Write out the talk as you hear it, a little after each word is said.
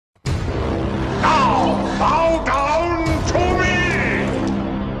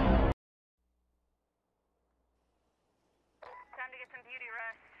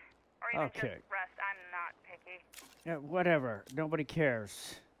even Okay. just rest. I'm not picky. Yeah, whatever. Nobody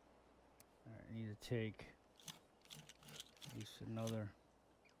cares. All right, I need to take at least another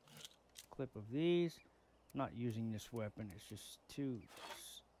clip of these. I'm not using this weapon. It's just too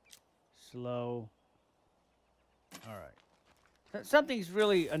slow. All right. Something's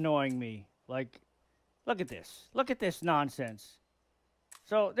really annoying me. Like, look at this. Look at this nonsense.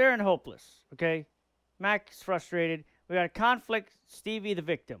 So they're in hopeless, okay? Mac's frustrated. We got a conflict, Stevie the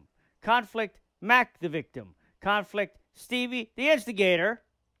victim. Conflict, Mac the victim. Conflict, Stevie the instigator.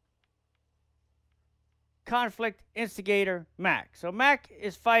 Conflict, instigator, Mac. So Mac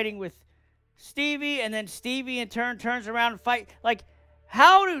is fighting with Stevie, and then Stevie in turn turns around and fight. Like,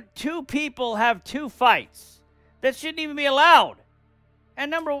 how do two people have two fights? That shouldn't even be allowed. And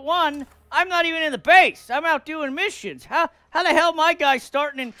number one, I'm not even in the base. I'm out doing missions. How the hell my guy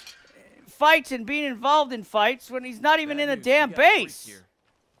starting in fights and being involved in fights when he's not even in a damn base?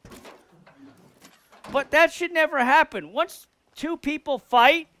 But that should never happen. Once two people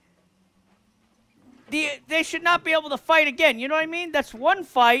fight, they should not be able to fight again. You know what I mean? That's one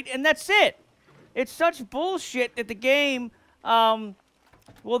fight, and that's it. It's such bullshit that the game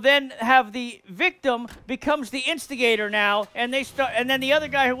will then have the victim becomes the instigator now, and then the other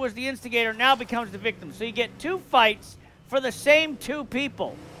guy who was the instigator now becomes the victim. So you get two fights for the same two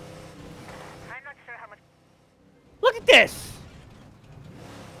people. I'm not sure how much. Look at this.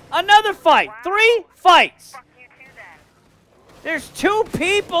 Another fight. Wow. 3 fights. Fuck you too, then. There's 2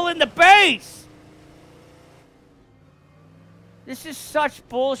 people in the base. This is such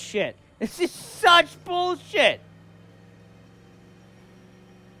bullshit. This is such bullshit.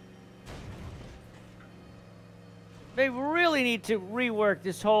 They really need to rework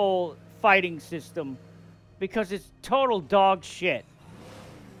this whole fighting system because it's total dog shit.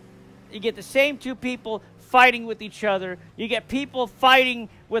 You get the same 2 people fighting with each other. You get people fighting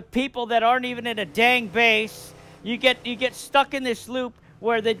with people that aren't even in a dang base. You get stuck in this loop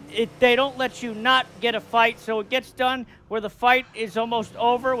where they don't let you not get a fight, so it gets done where the fight is almost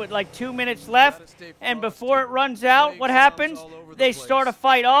over with like 2 minutes left, and before it runs out, what happens? They start a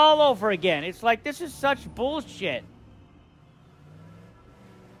fight all over again. It's like, this is such bullshit.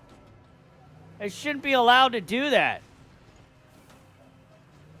 They shouldn't be allowed to do that.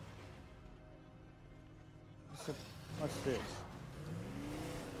 What's this?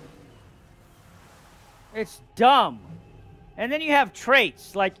 It's dumb. And then you have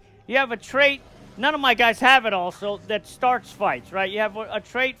traits. Like, you have a trait, none of my guys have it also, that starts fights, right? You have a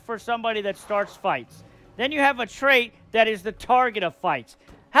trait for somebody that starts fights. Then you have a trait that is the target of fights.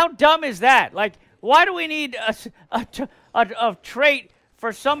 How dumb is that? Like, why do we need a trait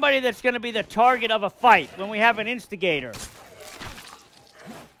for somebody that's going to be the target of a fight when we have an instigator?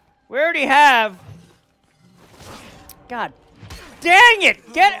 We already have... God dang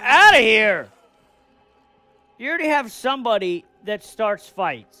it! Get out of here! You already have somebody that starts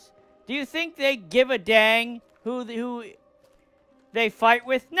fights. Do you think they give a dang who they fight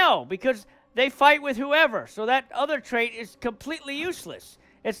with? No, because they fight with whoever. So that other trait is completely useless.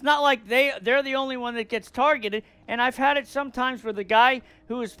 It's not like they're the only one that gets targeted. And I've had it sometimes where the guy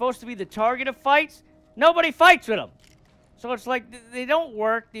who is supposed to be the target of fights, nobody fights with him. So it's like they don't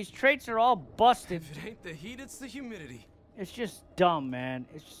work. These traits are all busted. If it ain't the heat, it's the humidity. It's just dumb, man.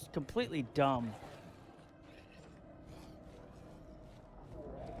 It's just completely dumb.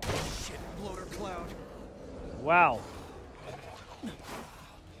 Shit, bloater cloud. Wow.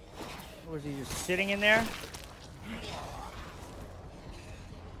 Was he just sitting in there?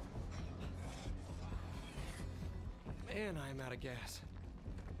 Man, I'm out of gas.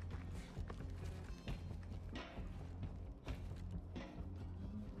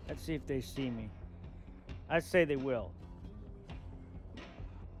 Let's see if they see me. I'd say they will.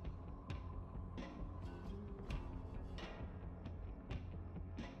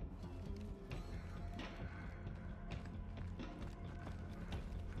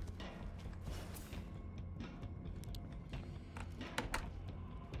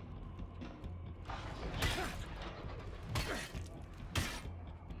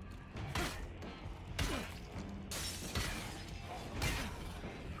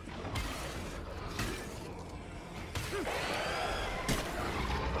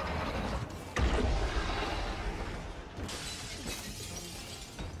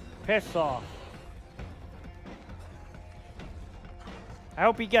 Piss off. I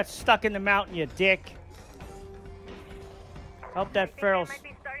hope he gets stuck in the mountain, you dick. Hope that feral... Might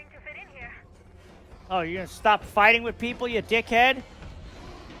be starting to fit in here. Oh, you're gonna stop fighting with people, you dickhead?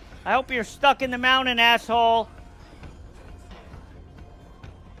 I hope you're stuck in the mountain, asshole.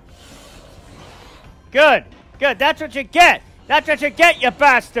 Good. Good. That's what you get. That's what you get, you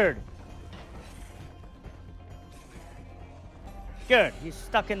bastard. Good. He's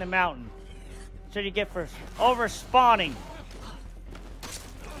stuck in the mountain. That's what you get for over-spawning.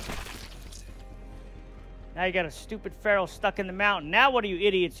 Now you got a stupid feral stuck in the mountain. Now what are you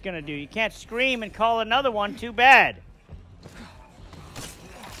idiots gonna do? You can't scream and call another one. Too bad.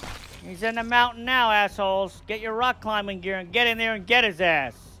 He's in the mountain now, assholes. Get your rock climbing gear and get in there and get his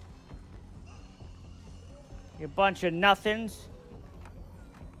ass. You bunch of nothings.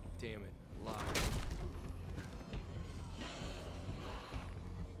 Damn it, locked.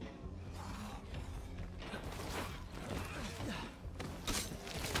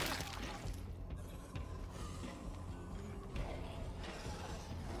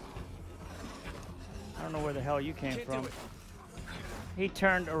 I don't know where the hell you came Can't from. do it. He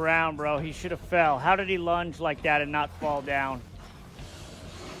turned around, bro. He should have fell. How did he lunge like that and not fall down?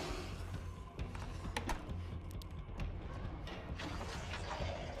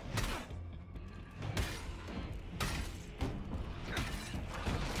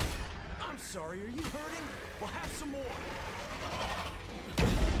 I'm sorry, are you hurting? We'll have some more.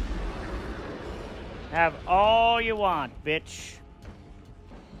 Have all you want, bitch.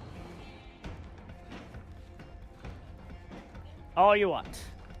 All you want.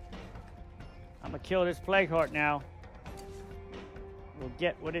 I'm gonna kill this plague heart now. We'll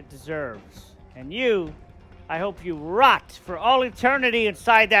get what it deserves. And you, I hope you rot for all eternity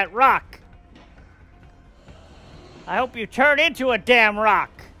inside that rock. I hope you turn into a damn rock.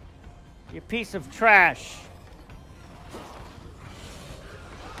 You piece of trash.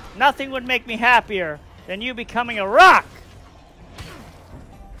 Nothing would make me happier than you becoming a rock.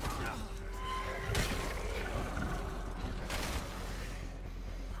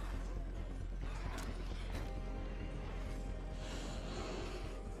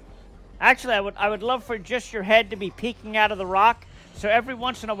 Actually, I would love for just your head to be peeking out of the rock, so every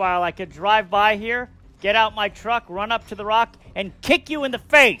once in a while I could drive by here, get out my truck, run up to the rock, and kick you in the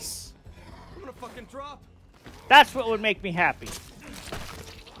face. I'm gonna fucking drop. That's what would make me happy.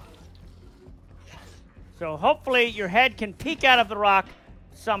 So hopefully your head can peek out of the rock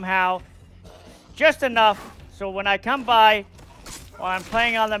somehow, just enough so when I come by while I'm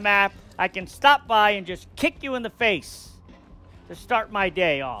playing on the map, I can stop by and just kick you in the face to start my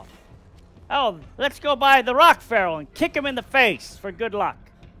day off. Oh, let's go by the rock feral and kick him in the face for good luck.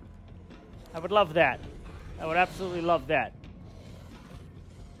 I would love that. I would absolutely love that.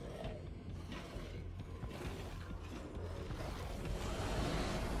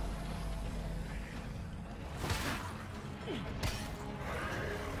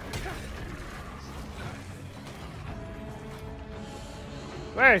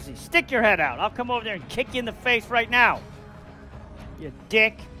 Where is he? Stick your head out. I'll come over there and kick you in the face right now. You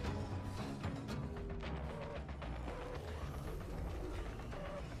dick.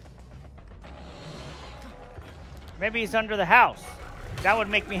 Maybe he's under the house. That would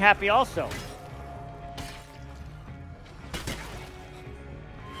make me happy also.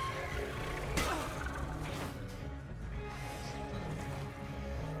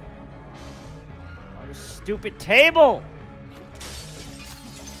 Oh, this stupid table!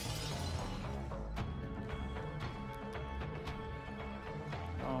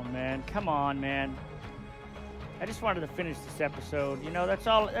 Oh man, come on, man. I just wanted to finish this episode. You know, that's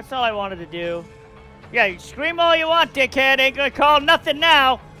all I wanted to do. Yeah, you scream all you want, dickhead. Ain't gonna call nothing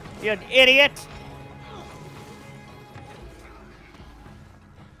now, you idiot.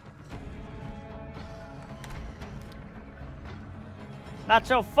 Not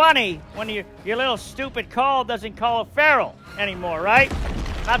so funny when your little stupid call doesn't call a feral anymore, right?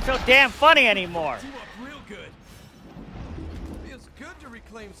 Not so damn funny anymore. You up real good. Feels good to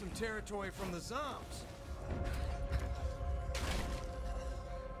reclaim some territory from the zombs.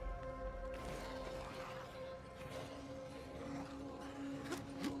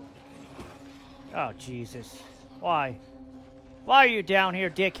 Oh, Jesus. Why? Why are you down here,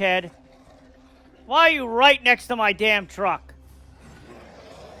 dickhead? Why are you right next to my damn truck?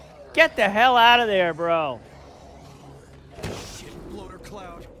 Get the hell out of there, bro. Shit, bloater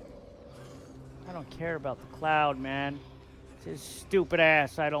cloud. I don't care about the cloud, man. It's his stupid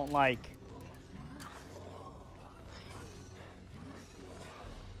ass I don't like.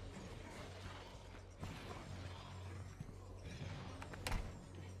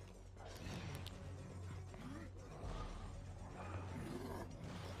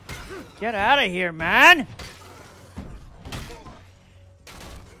 Get out of here, man!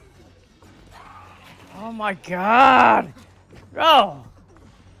 Oh my God! Oh!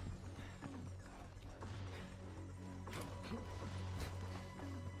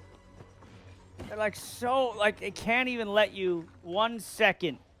 They're like they can't even let you 1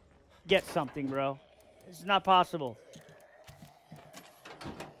 second get something, bro. It's not possible.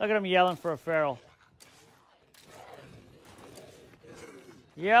 Look at him yelling for a feral.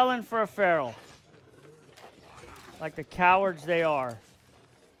 Yelling for a feral. Like the cowards they are.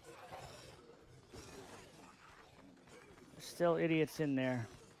 There's still idiots in there.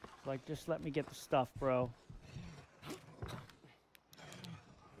 Like, just let me get the stuff, bro.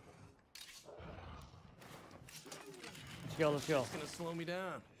 Let's go, let's go. It's gonna slow me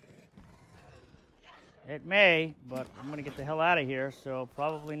down. It may, but I'm gonna get the hell out of here, so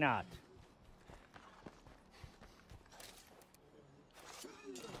probably not.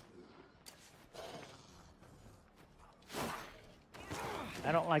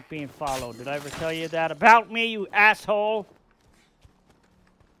 I don't like being followed. Did I ever tell you that about me, you asshole?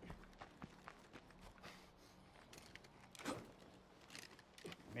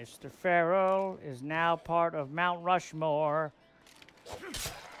 Mr. Pharaoh is now part of Mount Rushmore.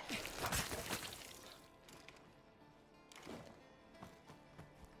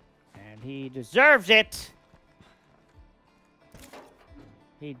 And he deserves it.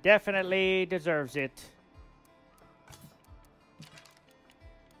 He definitely deserves it.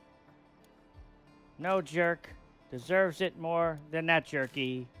 No jerk deserves it more than that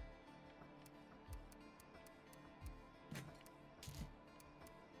jerky.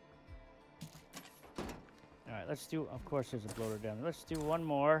 All right, let's do, of course there's a bloater down there. Let's do one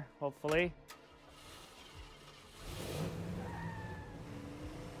more, hopefully.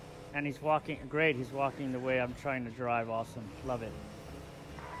 And he's walking, great, he's walking the way I'm trying to drive. Awesome, love it.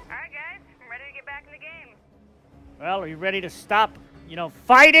 All right, guys, I'm ready to get back in the game. Well, are you ready to stop, you know,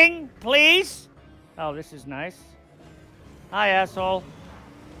 fighting, please? Oh, this is nice. Hi, asshole.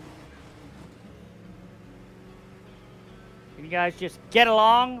 Can you guys just get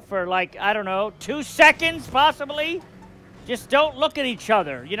along for, like, I don't know, 2 seconds, possibly? Just don't look at each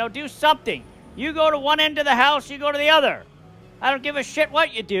other. You know, do something. You go to one end of the house, you go to the other. I don't give a shit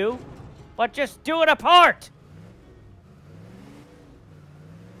what you do, but just do it apart.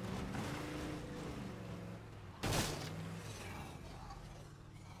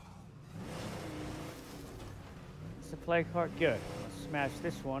 Play card, good. Let's smash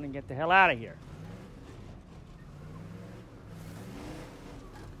this one and get the hell out of here.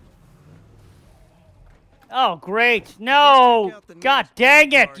 Oh, great. No! God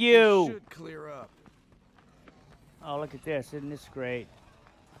dang it, you! Should clear up. Oh, look at this. Isn't this great?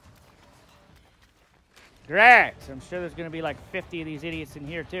 Great. I'm sure there's going to be like 50 of these idiots in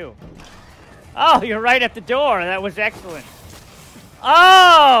here, too. Oh, you're right at the door. That was excellent.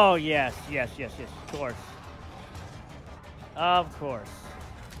 Oh, yes, yes, yes, yes, of course. Of course.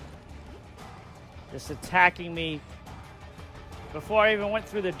 Just attacking me before I even went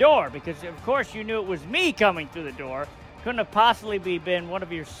through the door, because of course you knew it was me coming through the door. Couldn't have possibly been one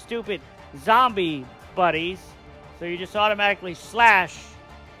of your stupid zombie buddies, so you just automatically slash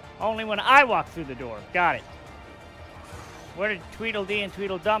only when I walk through the door. Got it. Where did Tweedledee and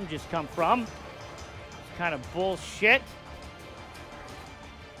Tweedledum just come from? It's kind of bullshit.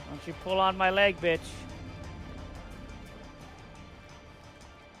 Don't you pull on my leg, bitch.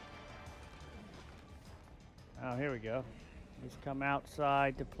 Oh, here we go. He's come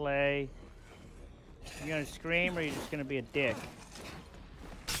outside to play. You gonna scream, or are you just gonna be a dick?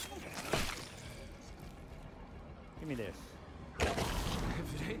 Give me this. If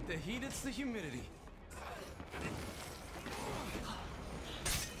it ain't the heat, it's the humidity.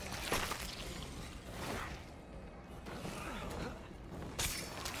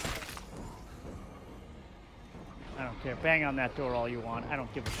 I don't care. Bang on that door all you want. I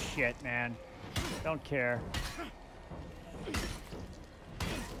don't give a shit, man. Don't care.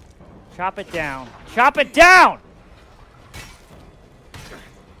 Chop it down. Chop it down!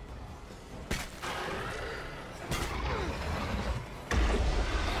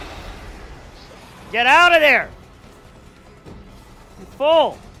 Get out of there! You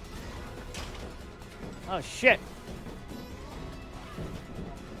fool! Oh, shit.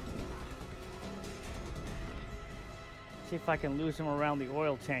 See if I can lose him around the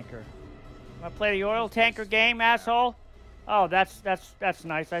oil tanker. Want to play the oil tanker game, asshole? Oh, that's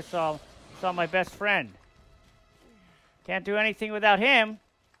nice. I saw my best friend. Can't do anything without him.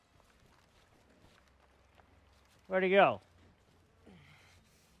 Where'd he go?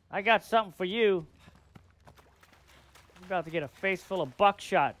 I got something for you. You're about to get a face full of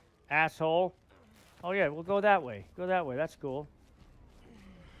buckshot, asshole. Oh yeah, we'll go that way. Go that way. That's cool.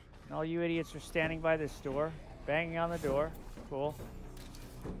 And all you idiots are standing by this door, banging on the door. Cool.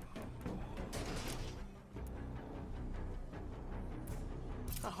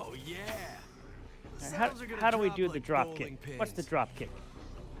 Oh yeah. How do we do the drop kick? What's the drop kick?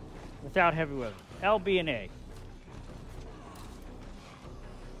 Without heavy weapon. L, B, and A.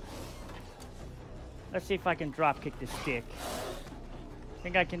 Let's see if I can drop kick this stick.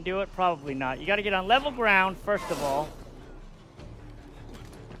 Think I can do it? Probably not. You gotta get on level ground, first of all.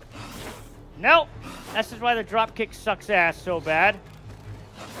 Nope! This is why the drop kick sucks ass so bad.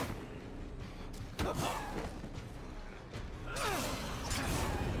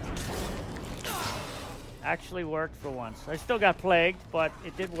 Actually worked for once. I still got plagued, but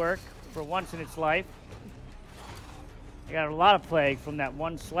it did work for once in its life. I got a lot of plague from that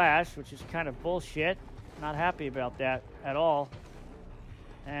one slash, which is kind of bullshit. Not happy about that at all.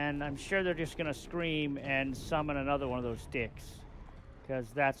 And I'm sure they're just gonna scream and summon another one of those sticks, because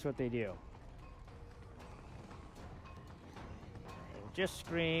that's what they do. They'll just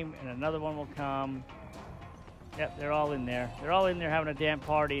scream and another one will come. Yep, they're all in there. They're all in there having a damn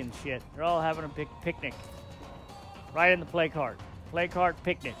party and shit. They're all having a big picnic. Right in the play cart. Play cart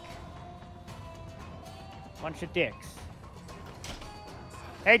picnic. Bunch of dicks.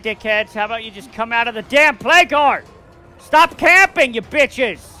 Hey, dickheads, how about you just come out of the damn play cart? Stop camping, you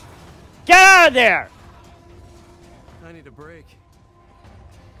bitches! Get out of there! I need a break.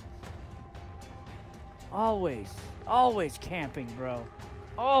 Always, always camping, bro.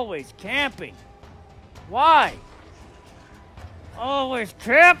 Always camping. Why? Always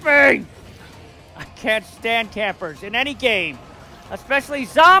camping! I can't stand campers in any game, especially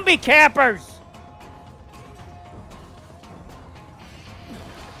zombie campers!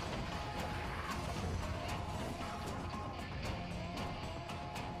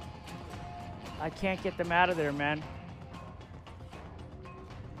 I can't get them out of there, man.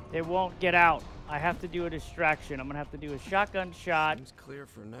 They won't get out. I have to do a distraction. I'm gonna have to do a shotgun shot. Seems clear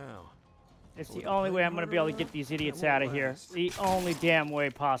for now. It's the only way I'm gonna be able to get these idiots out of here. The only damn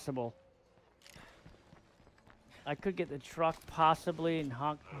way possible. I could get the truck possibly and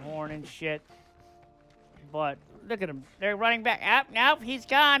honk the horn and shit. But look at them. They're running back. Nope, he's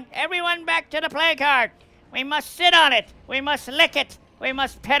gone. Everyone back to the play cart. We must sit on it. We must lick it. We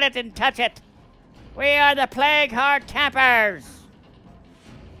must pet it and touch it. We are the Plague Heart Campers.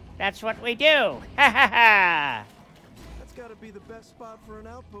 That's what we do. Ha ha ha. That's gotta be the best spot for an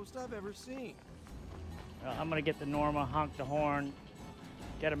outpost I've ever seen. Well, I'm gonna get the Norma, honk the horn,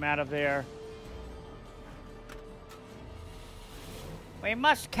 get him out of there. We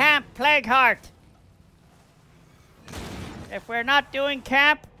must camp, Plague Heart. If we're not doing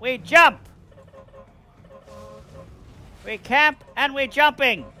camp, we jump. We camp and we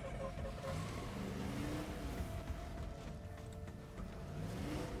jumping.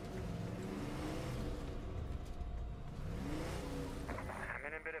 I'm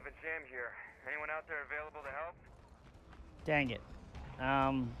in a bit of a jam here. Anyone out there available to help? Dang it.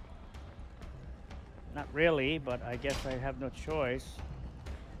 Not really, but I guess I have no choice.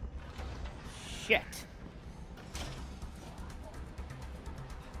 Shit.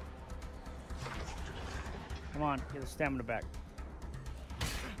 Come on, get the stamina back.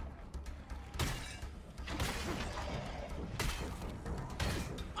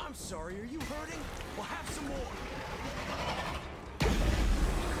 I'm sorry, are you hurting? We'll have some more.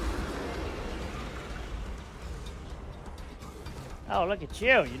 Oh, look at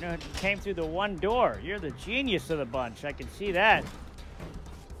you. You know, you came through the one door. You're the genius of the bunch. I can see that.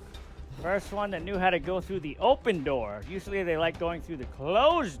 First one that knew how to go through the open door. Usually they like going through the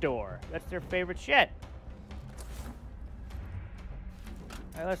closed door. That's their favorite shit.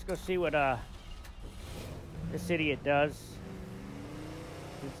 All right, let's go see what this idiot does.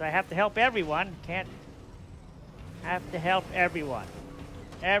 Since I have to help everyone, can't have to help everyone.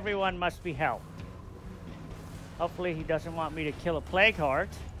 Everyone must be helped. Hopefully he doesn't want me to kill a plague heart.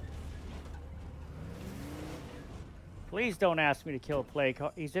 Please don't ask me to kill a plague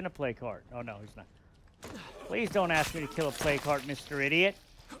heart. He's in a plague heart. Oh no, he's not. Please don't ask me to kill a plague heart, Mr. Idiot.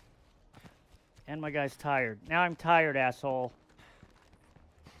 And my guy's tired. Now I'm tired, asshole.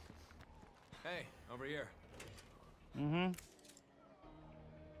 Hey, over here. Mm-hmm.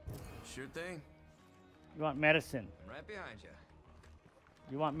 Sure thing. You want medicine. I'm right behind you.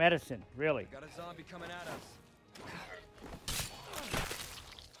 You want medicine, really. Got a zombie coming at us.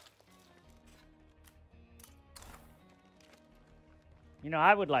 You know,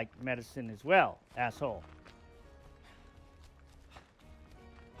 I would like medicine as well, asshole.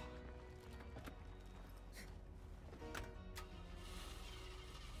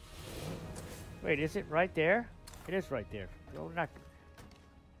 Wait, is it right there? It is right there. No, we're not.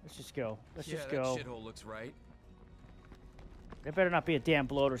 Let's just go. Let's just go. That shithole looks right. There better not be a damn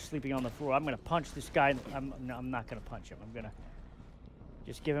bloater sleeping on the floor. I'm gonna punch this guy. No, I'm not gonna punch him. I'm gonna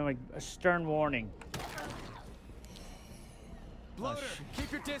just give him a stern warning. Bloater,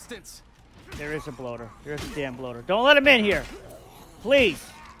 keep your distance. There is a bloater. There's a damn bloater. Don't let him in here. Please.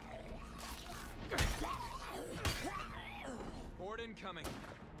 coming.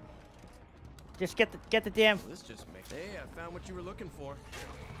 Just get the damn. Well, this just makes. Hey, I found what you were looking for.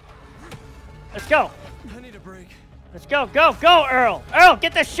 Let's go. I need a break. Let's go, go, go, Earl. Earl,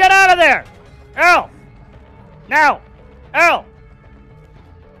 get the shit out of there. Earl. Now. Earl.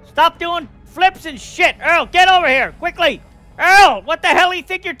 Stop doing flips and shit. Earl, get over here, quickly. Earl, what the hell do you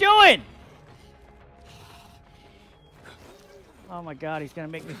think you're doing? Oh my God, he's gonna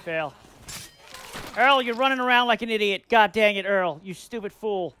make me fail. Earl, you're running around like an idiot. God dang it, Earl, you stupid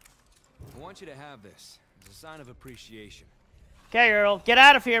fool. I want you to have this as a sign of appreciation. Okay, Earl, get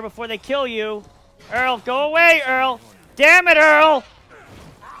out of here before they kill you. Earl, go away, Earl. Damn it, Earl.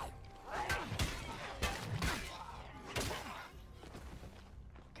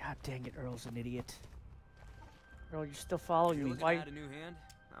 God dang it, Earl's an idiot. Earl, you're still following me. Why?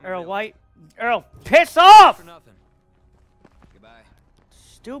 Earl, why? Earl, piss off! For nothing. Goodbye.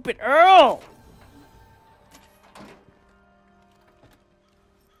 Stupid Earl!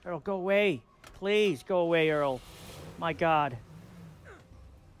 Earl, go away. Please, go away, Earl. My God.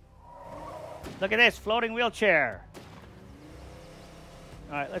 Look at this, floating wheelchair.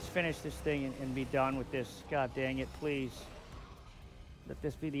 All right, let's finish this thing and be done with this. God dang it, please. Let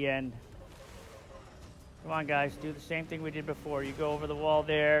this be the end. Come on, guys, do the same thing we did before. You go over the wall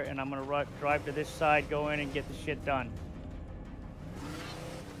there, and I'm gonna drive to this side, go in, and get the shit done.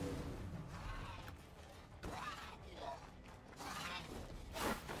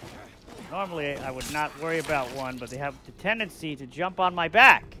 Normally, I would not worry about one, but they have the tendency to jump on my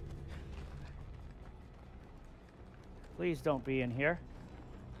back. Please don't be in here.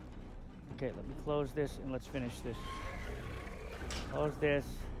 Okay, let me close this and let's finish this. Close this.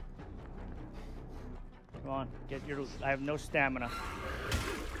 Come on, get your... I have no stamina.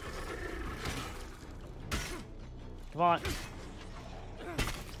 Come on.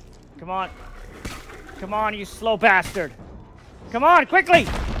 Come on. Come on, you slow bastard. Come on, quickly!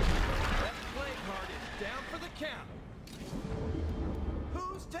 Down for the count.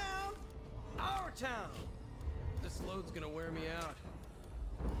 Whose town? Our town. This load's gonna wear me out.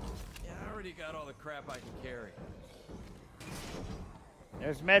 Yeah, I already got all the crap I can carry.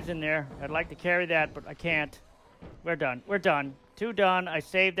 There's meds in there. I'd like to carry that, but I can't. We're done. We're done. Two done. I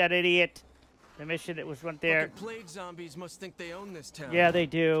saved that idiot. The mission that went there. Fucking plague zombies must think they own this town. Yeah, they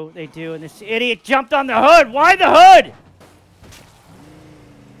do. They do. And this idiot jumped on the hood. Why the hood?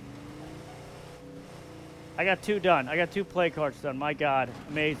 I got two done. I got 2 play cards done. My God.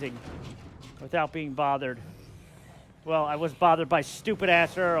 Amazing. Without being bothered. Well, I was bothered by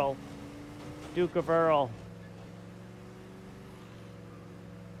stupid-ass Earl. Duke of Earl.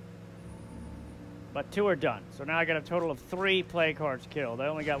 But 2 are done. So now I got a total of 3 play cards killed. I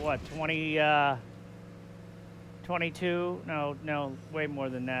only got, what, 22? No, way more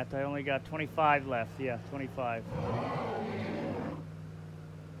than that. I only got 25 left. Yeah, 25.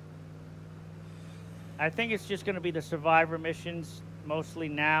 I think it's just going to be the survivor missions mostly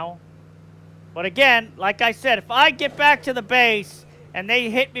now. But again, like I said, if I get back to the base and they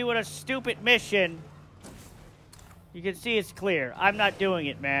hit me with a stupid mission, you can see it's clear. I'm not doing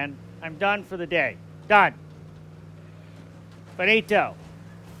it, man. I'm done for the day. Done. Finito.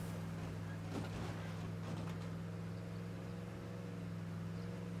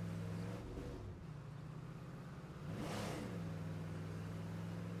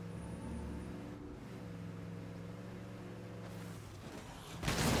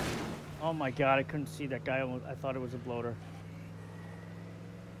 Oh my God, I couldn't see that guy. I thought it was a bloater.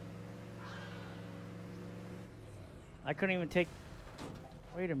 I couldn't even take...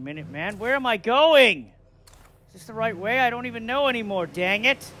 Wait a minute, man. Where am I going? Is this the right way? I don't even know anymore, dang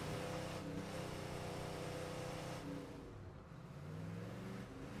it.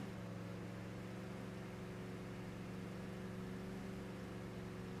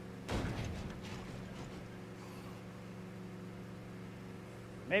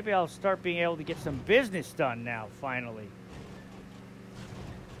 Maybe I'll start being able to get some business done now, finally.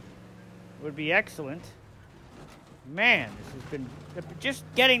 Would be excellent. Man, this has been... Just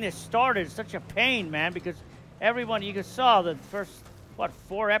getting this started is such a pain, man, because everyone, you saw the first, what,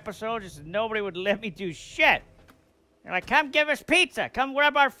 4 episodes, just nobody would let me do shit. They're like, come give us pizza. Come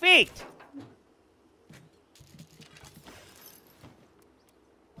rub our feet.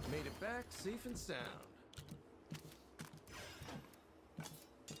 Made it back safe and sound.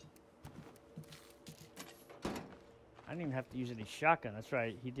 I didn't even have to use any shotgun. That's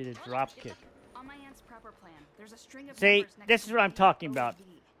right. He did a drop kick. On my aunt's proper plan, there's a string of See, numbers next this to is what I'm the talking OD. about.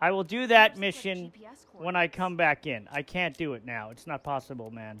 I will do that Numbers mission like GPS when I come back in. I can't do it now. It's not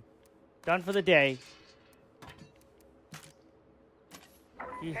possible, man. Done for the day.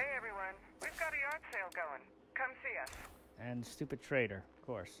 Hey everyone, we've got a yard sale going. Come see us. And stupid traitor, of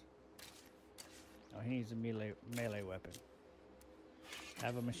course. Oh, he needs a melee weapon.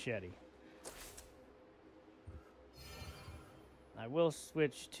 Have a machete. I will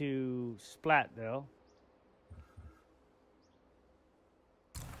switch to Splat, though.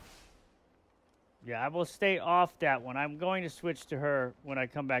 Yeah, I will stay off that one. I'm going to switch to her when I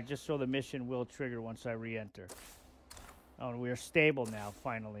come back, just so the mission will trigger once I re-enter. Oh, and we are stable now,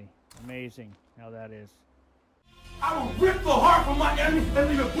 finally. Amazing how that is. I will rip the heart from my enemy and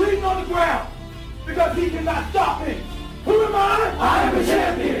leave it bleeding on the ground, because he cannot stop me. Who am I? I am a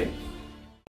champion.